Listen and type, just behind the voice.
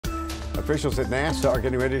Officials at NASA are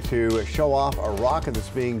getting ready to show off a rocket that's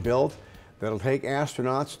being built that'll take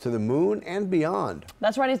astronauts to the moon and beyond.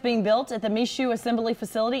 That's right, it's being built at the Michoud Assembly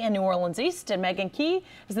Facility in New Orleans East. And Megan Key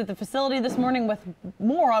is at the facility this morning with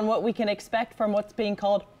more on what we can expect from what's being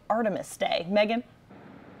called Artemis Day. Megan?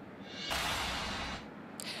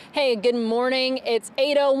 Hey, good morning. It's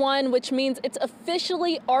 8:01, which means it's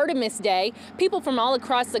officially Artemis Day. People from all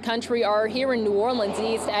across the country are here in New Orleans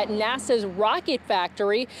East at NASA's rocket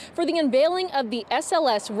factory for the unveiling of the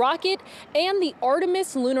SLS rocket and the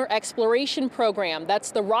Artemis Lunar Exploration Program.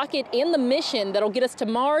 That's the rocket and the mission that'll get us to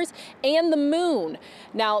Mars and the moon.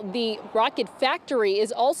 Now, the rocket factory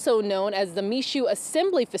is also known as the Michoud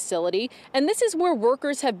Assembly Facility, and this is where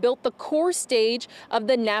workers have built the core stage of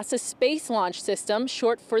the NASA Space Launch System,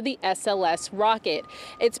 short for the SLS rocket.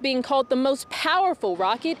 It's being called the most powerful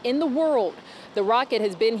rocket in the world. The rocket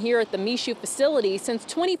has been here at the Michoud facility since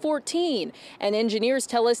 2014, and engineers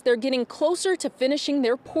tell us they're getting closer to finishing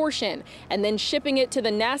their portion and then shipping it to the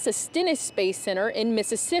NASA Stennis Space Center in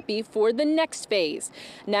Mississippi for the next phase.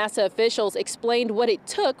 NASA officials explained what it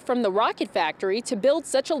took from the rocket factory to build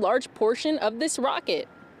such a large portion of this rocket.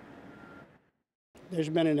 There's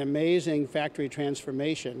been an amazing factory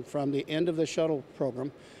transformation from the end of the shuttle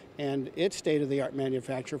program and its state-of-the-art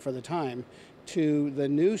manufacture for the time to the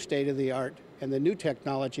new state-of-the-art and the new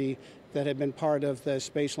technology that had been part of the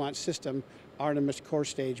Space Launch System Artemis core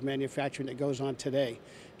stage manufacturing that goes on today.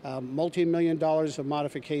 Multi-million dollars of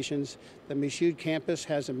modifications. The Michoud campus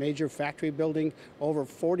has a major factory building, over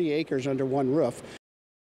 40 acres under one roof.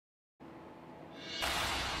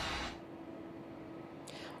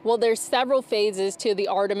 Well, there's several phases to the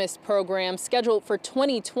Artemis program. Scheduled for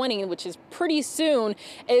 2020, which is pretty soon,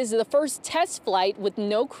 is the first test flight with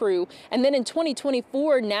no crew. And then in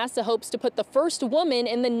 2024, NASA hopes to put the first woman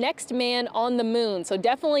and the next man on the moon. So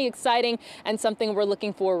definitely exciting and something we're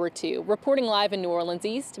looking forward to. Reporting live in New Orleans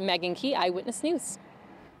East, Megan Key, Eyewitness News.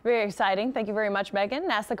 Very exciting. Thank you very much, Megan.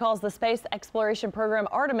 NASA calls the space exploration program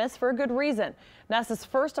Artemis for a good reason. NASA's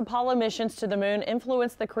first Apollo missions to the moon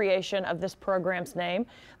influenced the creation of this program's name.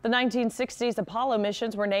 The 1960s Apollo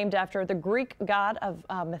missions were named after the Greek god of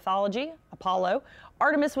mythology, Apollo.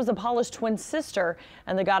 Artemis was Apollo's twin sister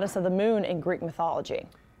and the goddess of the moon in Greek mythology.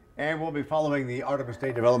 And we'll be following the Artemis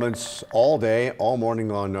Day developments all day, all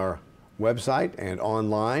morning on our website and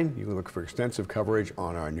online. You can look for extensive coverage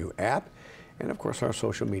on our new app and, of course, our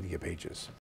social media pages.